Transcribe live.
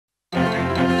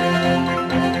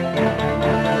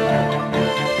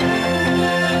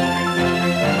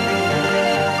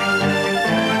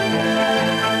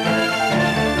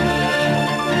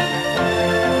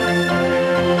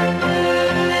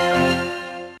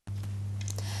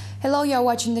Hello, you are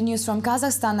watching the news from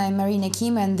Kazakhstan. I'm Marina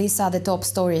Kim and these are the top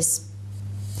stories.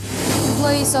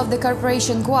 Employees of the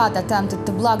corporation Quad attempted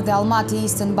to block the Almaty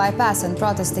Eastern bypass and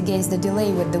protest against the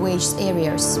delay with the wage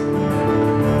arrears.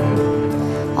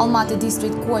 Almaty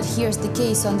District Court hears the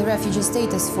case on the refugee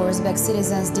status for Uzbek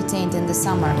citizens detained in the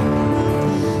summer.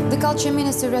 The Culture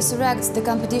Ministry resurrects the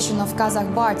competition of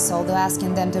Kazakh bards, although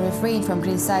asking them to refrain from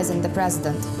criticizing the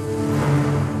president.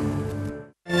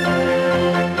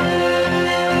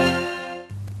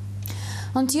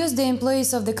 On Tuesday,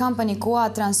 employees of the company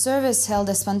Quad Transservice held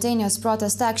a spontaneous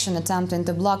protest action attempting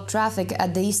to block traffic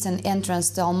at the eastern entrance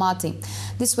to Almaty.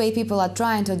 This way, people are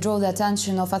trying to draw the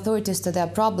attention of authorities to their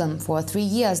problem. For 3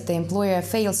 years, the employer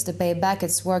fails to pay back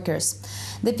its workers.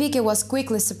 The picket was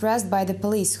quickly suppressed by the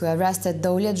police, who arrested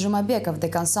Daulet Jumabekov, the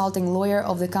consulting lawyer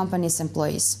of the company's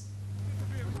employees.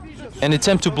 An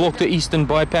attempt to block the eastern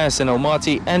bypass in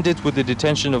Almaty ended with the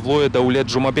detention of lawyer Daulet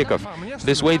Jumabekov.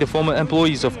 This way, the former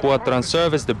employees of Quad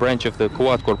Transservice, the branch of the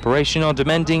Quad Corporation, are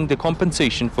demanding the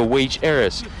compensation for wage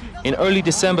errors. In early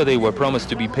December, they were promised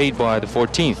to be paid by the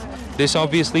 14th. This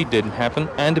obviously didn't happen,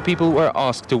 and the people were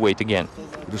asked to wait again.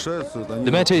 The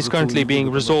matter is currently being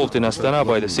resolved in Astana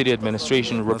by the city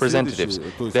administration representatives.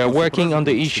 They are working on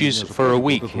the issues for a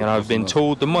week, and I've been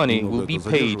told the money will be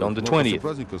paid on the 20th.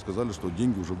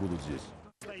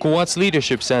 Quad's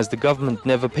leadership says the government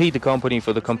never paid the company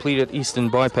for the completed eastern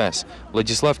bypass.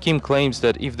 Vladislav Kim claims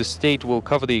that if the state will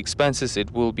cover the expenses,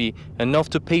 it will be enough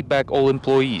to pay back all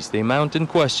employees. The amount in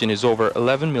question is over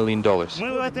 $11 million.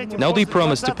 Now they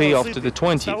promise to pay after the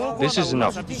 20th. This is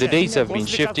enough. The dates have been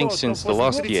shifting since the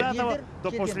last year.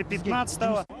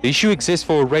 The issue exists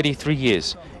for already 3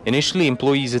 years. Initially,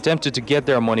 employees attempted to get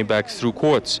their money back through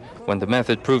courts. When the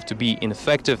method proved to be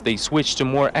ineffective, they switched to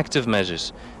more active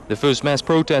measures. The first mass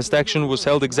protest action was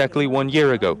held exactly 1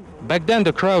 year ago. Back then,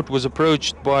 the crowd was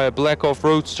approached by a black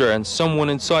off-roadster and someone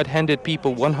inside handed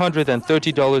people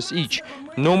 $130 each.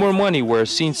 No more money were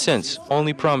seen since,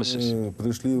 only promises.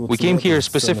 We came here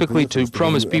specifically to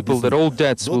promise people that all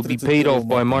debts will be paid off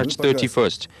by March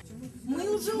 31st.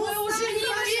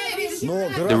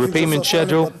 The repayment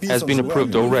schedule has been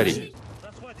approved already.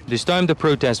 This time the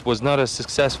protest was not as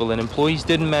successful and employees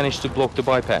didn't manage to block the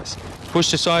bypass.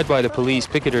 Pushed aside by the police,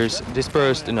 picketers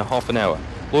dispersed in a half an hour.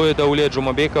 Lawyer Daulet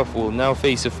Jumabekov will now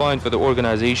face a fine for the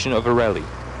organization of a rally.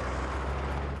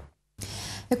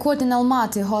 A court in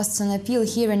Almaty hosts an appeal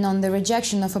hearing on the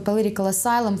rejection of a political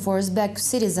asylum for Uzbek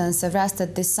citizens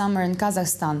arrested this summer in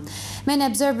Kazakhstan. Many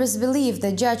observers believe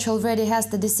the judge already has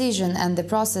the decision and the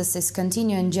process is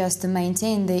continuing just to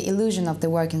maintain the illusion of the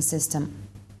working system.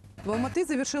 The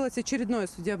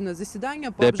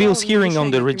appeals hearing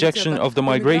on the rejection of the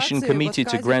Migration Committee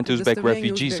to grant Uzbek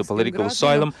refugees a political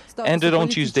asylum ended on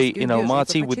Tuesday in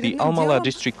Almaty, with the Almala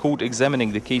District Court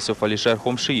examining the case of Alisher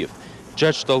Khomshiyev.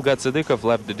 Judge Talgat Sadikov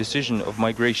left the decision of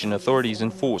migration authorities in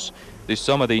force. This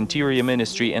summer, the Interior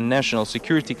Ministry and National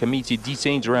Security Committee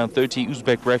detained around 30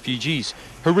 Uzbek refugees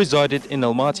who resided in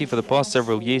Almaty for the past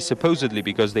several years, supposedly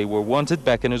because they were wanted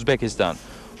back in Uzbekistan.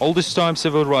 All this time,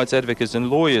 civil rights advocates and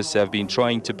lawyers have been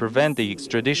trying to prevent the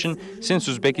extradition, since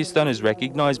Uzbekistan is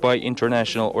recognized by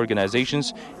international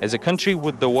organizations as a country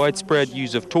with the widespread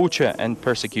use of torture and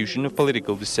persecution of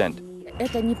political dissent.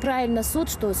 It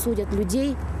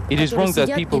is wrong that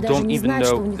people don't even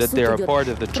know that they are part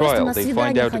of the trial. They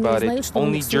find out about it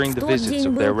only during the visits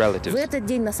of their relatives.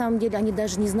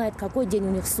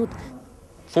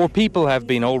 4 people have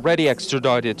been already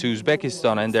extradited to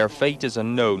Uzbekistan and their fate is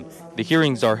unknown. The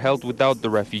hearings are held without the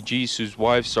refugees, whose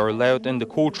wives are allowed in the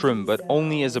courtroom, but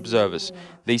only as observers.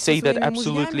 They say that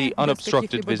absolutely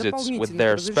unobstructed visits with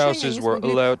their spouses were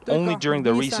allowed only during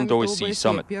the recent OSCE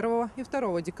summit.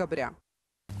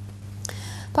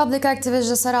 Public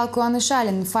activist Jasaral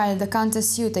Kuanyshalin filed a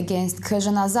counter-suit against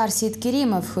Khajanazar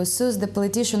Sidkirimov, who sues the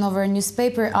politician over a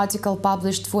newspaper article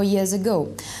published 4 years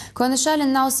ago.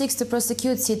 Kuanyshalin now seeks to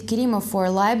prosecute Sidkirimov for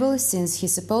libel, since he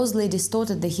supposedly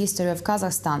distorted the history of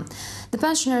Kazakhstan. The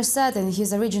pensioner said in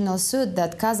his original suit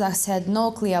that Kazakhs had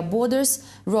no clear borders,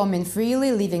 roaming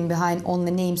freely, leaving behind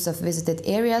only names of visited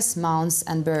areas, mounds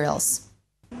and burials.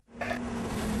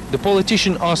 The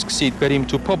politician asked Said Karim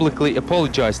to publicly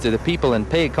apologize to the people and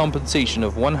pay a compensation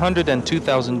of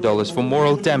 $102,000 for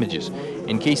moral damages.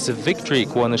 In case of victory,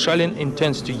 Kuanyshalin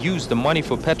intends to use the money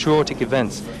for patriotic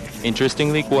events.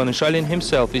 Interestingly, Kuanyshalin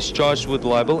himself is charged with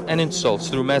libel and insults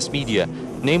through mass media,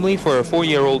 namely for a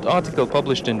 4-year-old article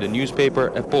published in the newspaper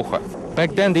Epocha.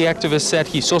 Back then, the activist said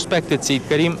he suspected Said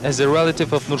Karim as a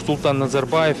relative of Nursultan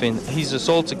Nazarbayev, and his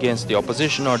assaults against the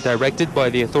opposition are directed by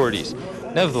the authorities.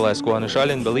 Nevertheless,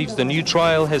 Kuanishalian believes the new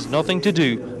trial has nothing to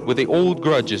do with the old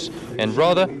grudges and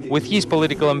rather with his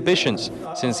political ambitions,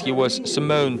 since he was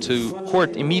summoned to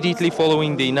court immediately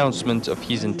following the announcement of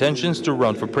his intentions to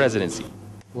run for presidency.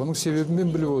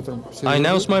 I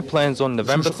announced my plans on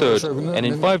November 3rd, and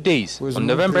in 5 days, on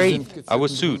November 8th, I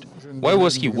was sued. Why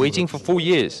was he waiting for 4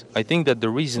 years? I think that the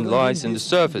reason lies in the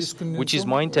surface, which is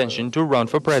my intention to run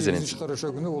for presidency.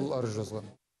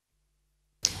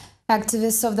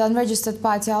 Activists of the unregistered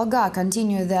party Alga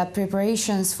continue their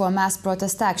preparations for mass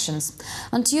protest actions.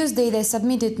 On Tuesday, they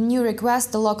submitted new requests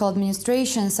to local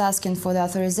administrations asking for the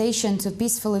authorization to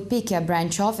peacefully picket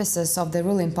branch offices of the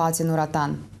ruling party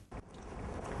Nuratan.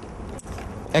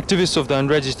 Activists of the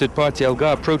unregistered party Alga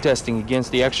are protesting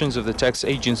against the actions of the tax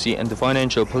agency and the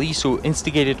financial police who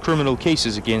instigated criminal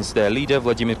cases against their leader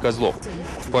Vladimir Kozlov.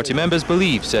 Party members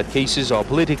believe said cases are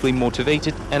politically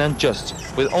motivated and unjust,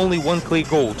 with only one clear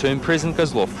goal: to imprison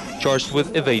Kozlov, charged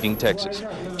with evading taxes.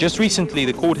 Just recently,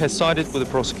 the court has sided with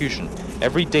the prosecution.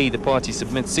 Every day, the party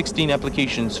submits 16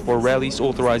 applications for rallies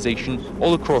authorization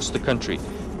all across the country.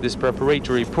 This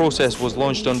preparatory process was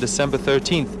launched on December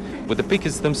 13th, with the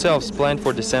pickets themselves planned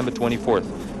for December 24th.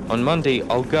 On Monday,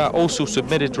 Alga also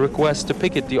submitted requests to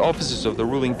picket the offices of the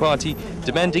ruling party,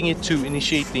 demanding it to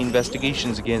initiate the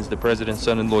investigations against the president's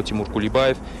son-in-law Timur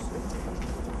Kulibayev.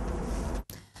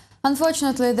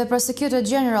 Unfortunately, the Prosecutor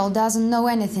General doesn't know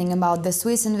anything about the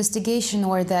Swiss investigation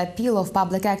or the appeal of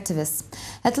public activists.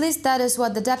 At least that is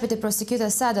what the Deputy Prosecutor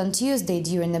said on Tuesday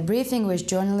during a briefing with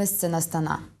journalists in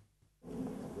Astana.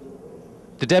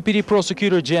 The Deputy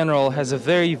Prosecutor General has a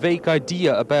very vague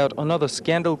idea about another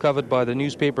scandal covered by the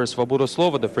newspaper Svoboda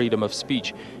Slova, the freedom of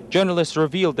speech. Journalists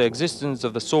revealed the existence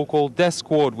of the so-called death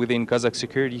squad within Kazakh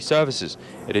security services.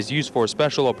 It is used for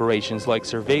special operations like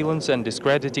surveillance and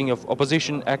discrediting of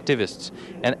opposition activists.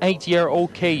 An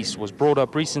 8-year-old case was brought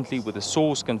up recently with a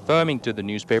source confirming to the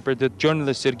newspaper that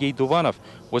journalist Sergei Duvanov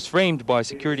was framed by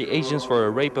security agents for a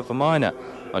rape of a minor.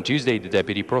 On Tuesday, the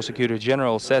Deputy Prosecutor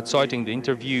General said, citing the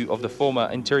interview of the former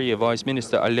Interior Vice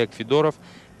Minister Oleg Fedorov,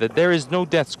 that there is no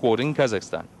death squad in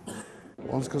Kazakhstan.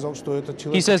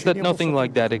 He says that nothing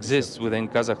like that exists within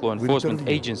Kazakh law enforcement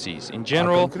agencies. In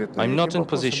general, I'm not in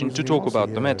position to talk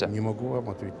about the matter.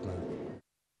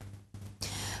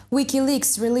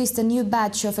 WikiLeaks released a new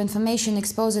batch of information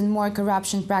exposing more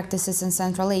corruption practices in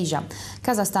Central Asia.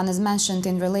 Kazakhstan is mentioned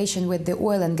in relation with the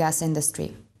oil and gas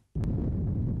industry.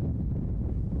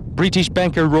 British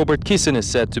banker Robert Kisson is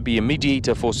said to be a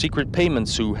mediator for secret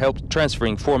payments who helped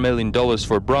transferring $4 million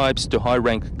for bribes to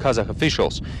high-ranked Kazakh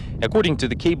officials. According to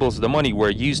the cables, the money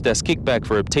were used as kickback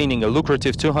for obtaining a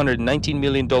lucrative $219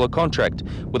 million contract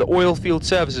with the oil field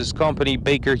services company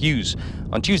Baker Hughes.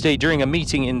 On Tuesday, during a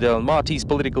meeting in the Almaty's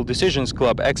Political Decisions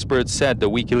Club, experts said the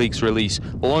WikiLeaks release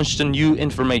launched a new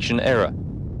information era.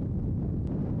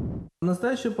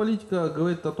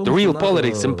 The real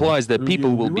politics implies that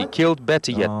people will be killed,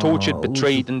 better yet tortured,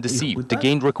 betrayed and deceived to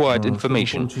gain required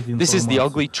information. This is the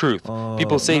ugly truth.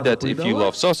 People say that if you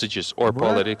love sausages or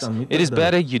politics, it is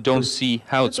better you don't see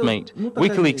how it's made.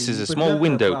 WikiLeaks is a small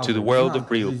window to the world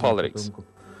of real politics.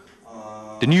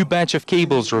 The new batch of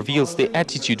cables reveals the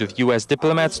attitude of US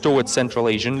diplomats towards Central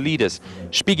Asian leaders.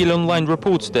 Spiegel Online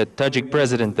reports that Tajik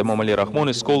President Emomali Rahmon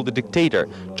is called a dictator.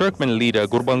 Turkmen leader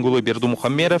Gurbanguly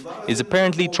Berdimuhamedov is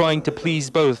apparently trying to please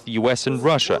both US and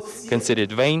Russia,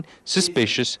 considered vain,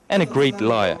 suspicious and a great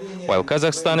liar, while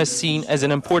Kazakhstan is seen as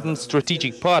an important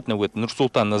strategic partner with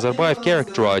Nursultan Nazarbayev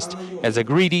characterized as a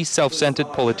greedy,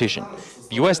 self-centered politician.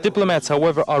 US diplomats,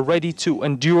 however, are ready to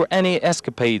endure any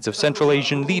escapades of Central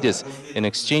Asian leaders in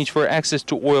exchange for access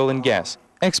to oil and gas.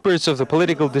 Experts of the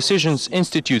Political Decisions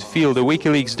Institute feel the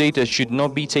WikiLeaks data should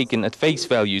not be taken at face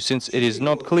value, since it is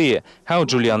not clear how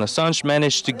Julian Assange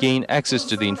managed to gain access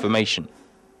to the information.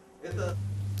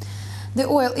 The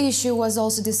oil issue was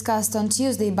also discussed on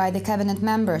Tuesday by the cabinet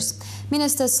members.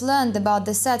 Ministers learned about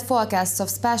the sad forecasts of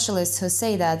specialists who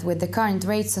say that with the current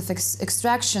rates of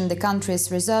extraction, the country's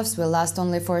reserves will last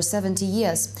only for 70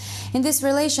 years. In this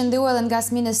relation, the oil and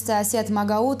gas minister Aset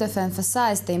Magautov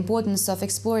emphasized the importance of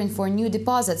exploring for new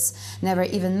deposits, never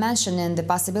even mentioning the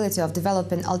possibility of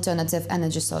developing alternative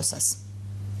energy sources.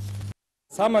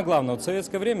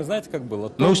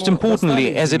 Most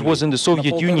importantly, as it was in the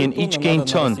Soviet Union, each gained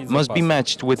ton must be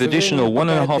matched with additional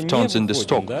 1.5 tons in the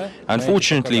stock.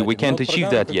 Unfortunately, we can't achieve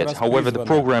that yet. However, the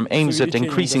program aims at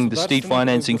increasing the state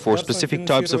financing for specific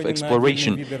types of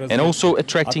exploration and also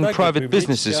attracting private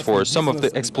businesses for some of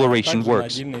the exploration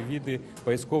works.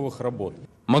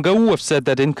 Magaouev said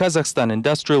that in Kazakhstan,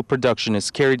 industrial production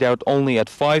is carried out only at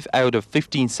 5 out of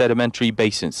 15 sedimentary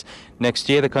basins. Next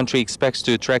year, the country expects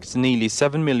to attract nearly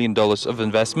 $7 million of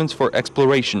investments for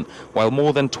exploration, while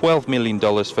more than $12 million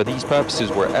for these purposes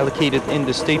were allocated in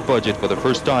the state budget for the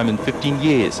first time in 15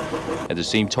 years. At the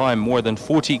same time, more than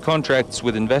 40 contracts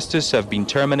with investors have been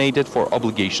terminated for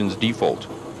obligations default.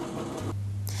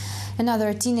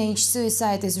 Another teenage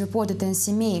suicide is reported in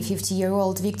Semey.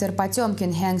 50-year-old Viktor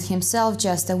Potemkin hanged himself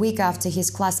just a week after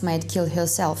his classmate killed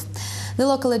herself. The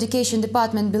local education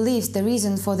department believes the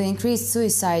reason for the increased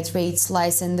suicide rates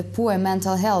lies in the poor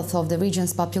mental health of the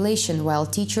region's population, while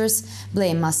teachers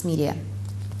blame mass media.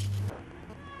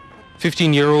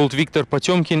 15-year-old Viktor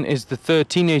Potemkin is the third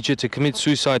teenager to commit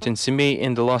suicide in Semey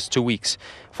in the last 2 weeks.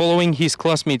 Following his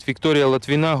classmate Victoria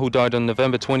Latvina, who died on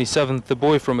November 27th, the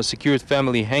boy from a secured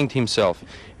family hanged himself.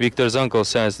 Viktor's uncle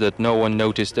says that no one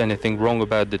noticed anything wrong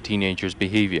about the teenager's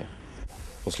behavior.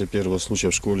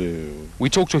 We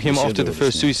talked to him after the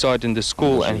first suicide in the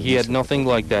school, and he had nothing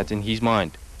like that in his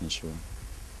mind.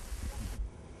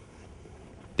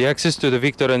 The access to the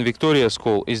Victor and Victoria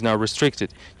school is now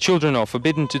restricted. Children are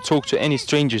forbidden to talk to any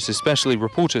strangers, especially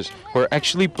reporters, who are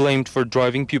actually blamed for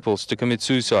driving pupils to commit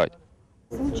suicide.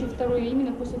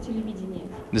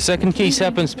 The second case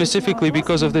happened specifically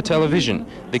because of the television.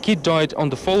 The kid died on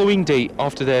the following day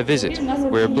after their visit.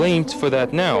 We're blamed for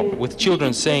that now, with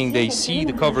children saying they see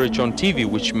the coverage on TV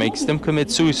which makes them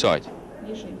commit suicide.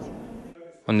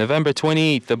 On November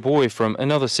 28th, a boy from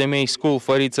another Semey school,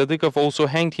 Farid Sadikov, also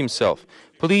hanged himself.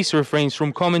 Police refrains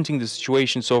from commenting the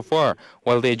situation so far,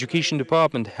 while the education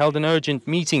department held an urgent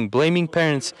meeting blaming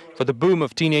parents for the boom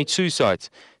of teenage suicides.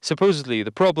 Supposedly,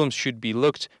 the problems should be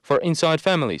looked for inside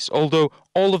families, although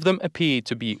all of them appear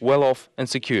to be well off and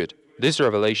secured. This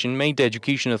revelation made the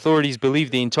education authorities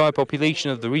believe the entire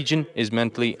population of the region is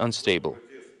mentally unstable.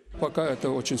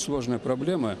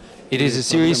 It is a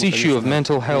serious issue of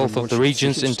mental health of the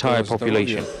region's entire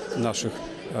population.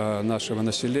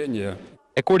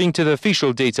 According to the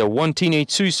official data, one teenage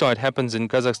suicide happens in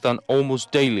Kazakhstan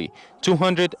almost daily.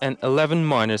 211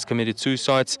 minors committed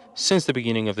suicides since the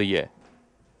beginning of the year.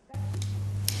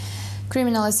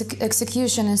 Criminal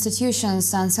execution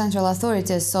institutions and central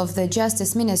authorities of the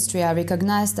Justice Ministry are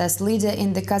recognized as leader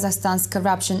in the Kazakhstan's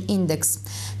Corruption Index.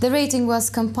 The rating was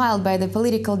compiled by the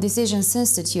Political Decisions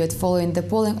Institute following the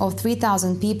polling of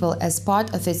 3,000 people as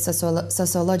part of its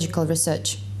sociological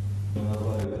research.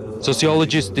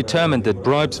 Sociologists determined that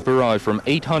bribes vary from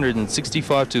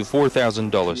 $865 to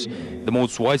 $4,000. The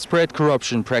most widespread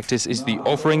corruption practice is the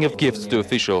offering of gifts to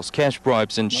officials, cash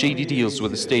bribes and shady deals with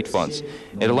the state funds.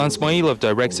 Erlan Smailov,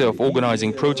 director of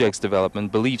organizing projects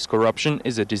development, believes corruption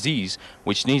is a disease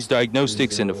which needs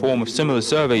diagnostics in the form of similar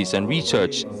surveys and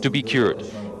research to be cured.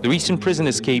 The recent prison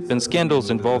escape and scandals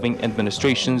involving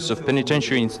administrations of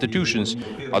penitentiary institutions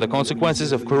are the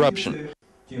consequences of corruption.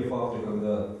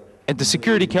 At the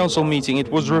Security Council meeting, it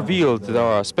was revealed that there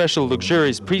are special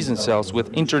luxurious prison cells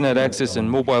with internet access and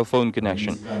mobile phone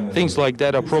connection. Things like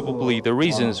that are probably the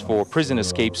reasons for prison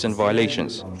escapes and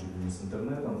violations.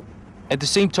 At the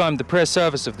same time, the press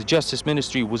service of the Justice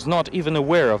Ministry was not even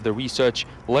aware of the research,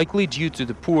 likely due to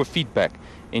the poor feedback.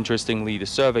 Interestingly, the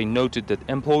survey noted that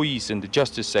employees in the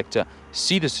justice sector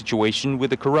see the situation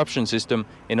with the corruption system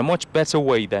in a much better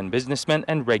way than businessmen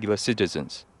and regular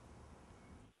citizens.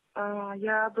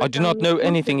 I do not know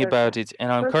anything about it, and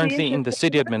I'm currently in the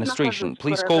city administration.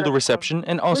 Please call the reception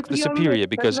and ask the superior,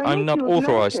 because I'm not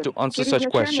authorized to answer such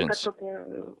questions.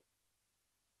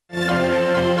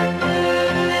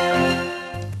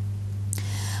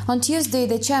 On Tuesday,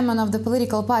 the chairman of the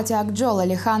political party Akjol,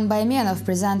 Alihan Baymenov,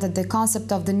 presented the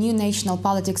concept of the new national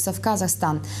politics of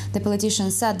Kazakhstan. The politician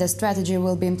said the strategy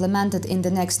will be implemented in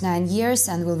the next 9 years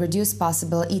and will reduce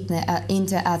possible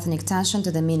inter-ethnic tension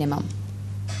to the minimum.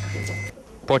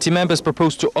 Party members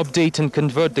proposed to update and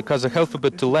convert the Kazakh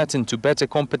alphabet to Latin to better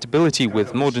compatibility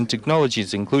with modern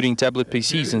technologies, including tablet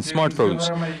PCs and smartphones.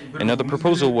 Another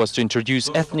proposal was to introduce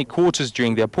ethnic quotas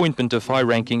during the appointment of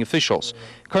high-ranking officials.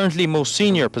 Currently, most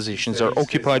senior positions are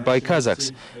occupied by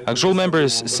Kazakhs. Akjol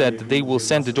members said that they will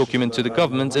send the document to the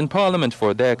government and parliament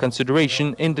for their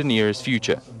consideration in the nearest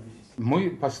future.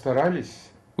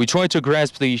 We try to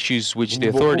grasp the issues which the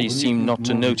authorities seem not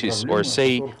to notice or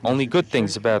say only good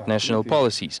things about national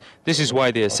policies. This is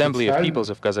why the Assembly of Peoples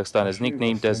of Kazakhstan is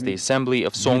nicknamed as the Assembly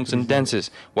of Songs and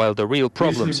Dances, while the real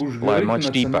problems lie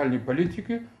much deeper.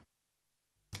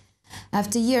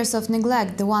 After years of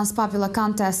neglect, the once popular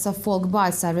contests of folk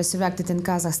bards are resurrected in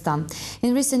Kazakhstan.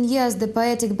 In recent years, the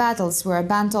poetic battles were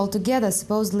banned altogether,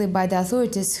 supposedly by the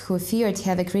authorities who feared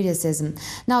heavy criticism.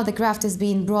 Now the craft is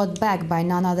being brought back by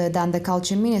none other than the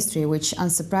Culture Ministry, which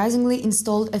unsurprisingly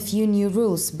installed a few new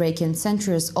rules, breaking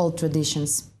centuries-old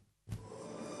traditions.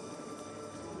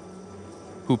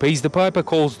 Who pays the piper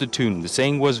calls the tune. The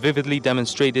saying was vividly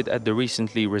demonstrated at the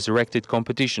recently resurrected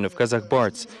competition of Kazakh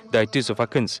bards, the Aytys of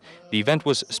Akıns. The event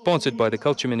was sponsored by the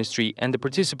Culture Ministry, and the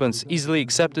participants easily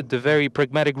accepted the very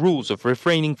pragmatic rules of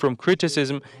refraining from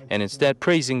criticism and instead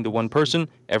praising the one person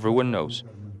everyone knows.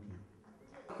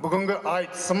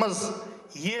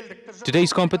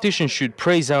 Today's competition should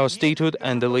praise our statehood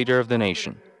and the leader of the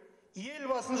nation.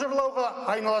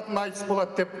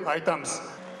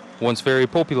 Once very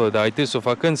popular, the Aytys of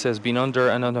Akıns has been under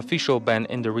an unofficial ban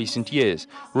in the recent years.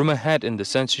 Rumor had in the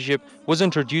censorship was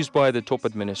introduced by the top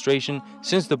administration,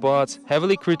 since the bards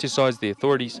heavily criticized the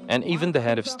authorities and even the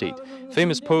head of state.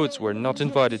 Famous poets were not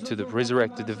invited to the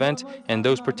resurrected event, and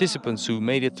those participants who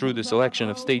made it through the selection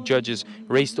of state judges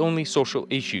raised only social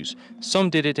issues. Some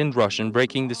did it in Russian,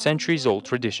 breaking the centuries-old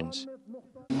traditions.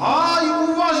 Ай,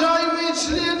 уважаемые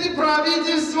члены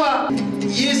правительства,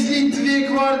 если 2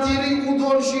 квартиры у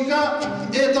дольщика,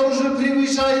 это уже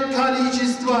превышает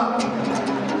количество.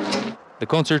 The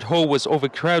concert hall was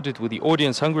overcrowded with the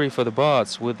audience hungry for the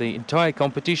bards, with the entire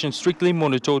competition strictly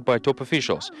monitored by top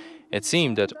officials. It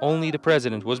seemed that only the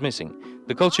president was missing.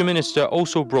 The culture minister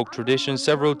also broke tradition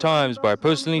several times by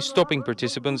personally stopping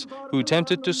participants who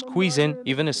attempted to squeeze in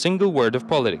even a single word of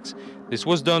politics. This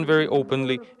was done very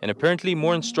openly, and apparently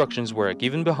more instructions were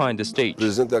given behind the stage.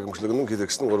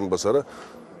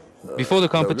 Before the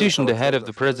competition, the head of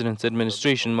the president's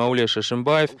administration, Maulya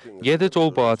Shashimbayev, gathered all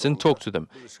bards and talked to them.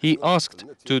 He asked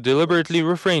to deliberately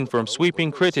refrain from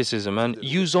sweeping criticism and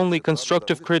use only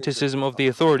constructive criticism of the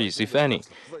authorities, if any.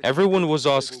 Everyone was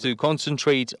asked to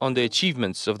concentrate on the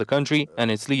achievements of the country and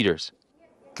its leaders.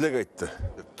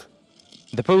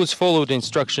 The poets followed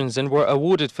instructions and were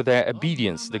awarded for their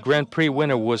obedience. The Grand Prix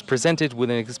winner was presented with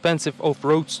an expensive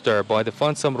off-roadster by the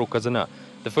Fund Samro Kazana.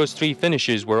 The first 3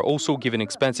 finishers were also given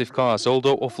expensive cars,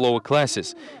 although of lower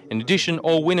classes. In addition,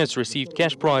 all winners received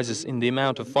cash prizes in the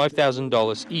amount of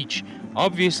 $5,000 each.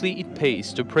 Obviously, it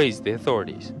pays to praise the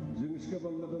authorities.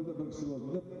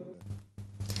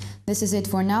 This is it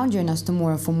for now. Join us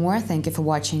tomorrow for more. Thank you for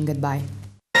watching. Goodbye.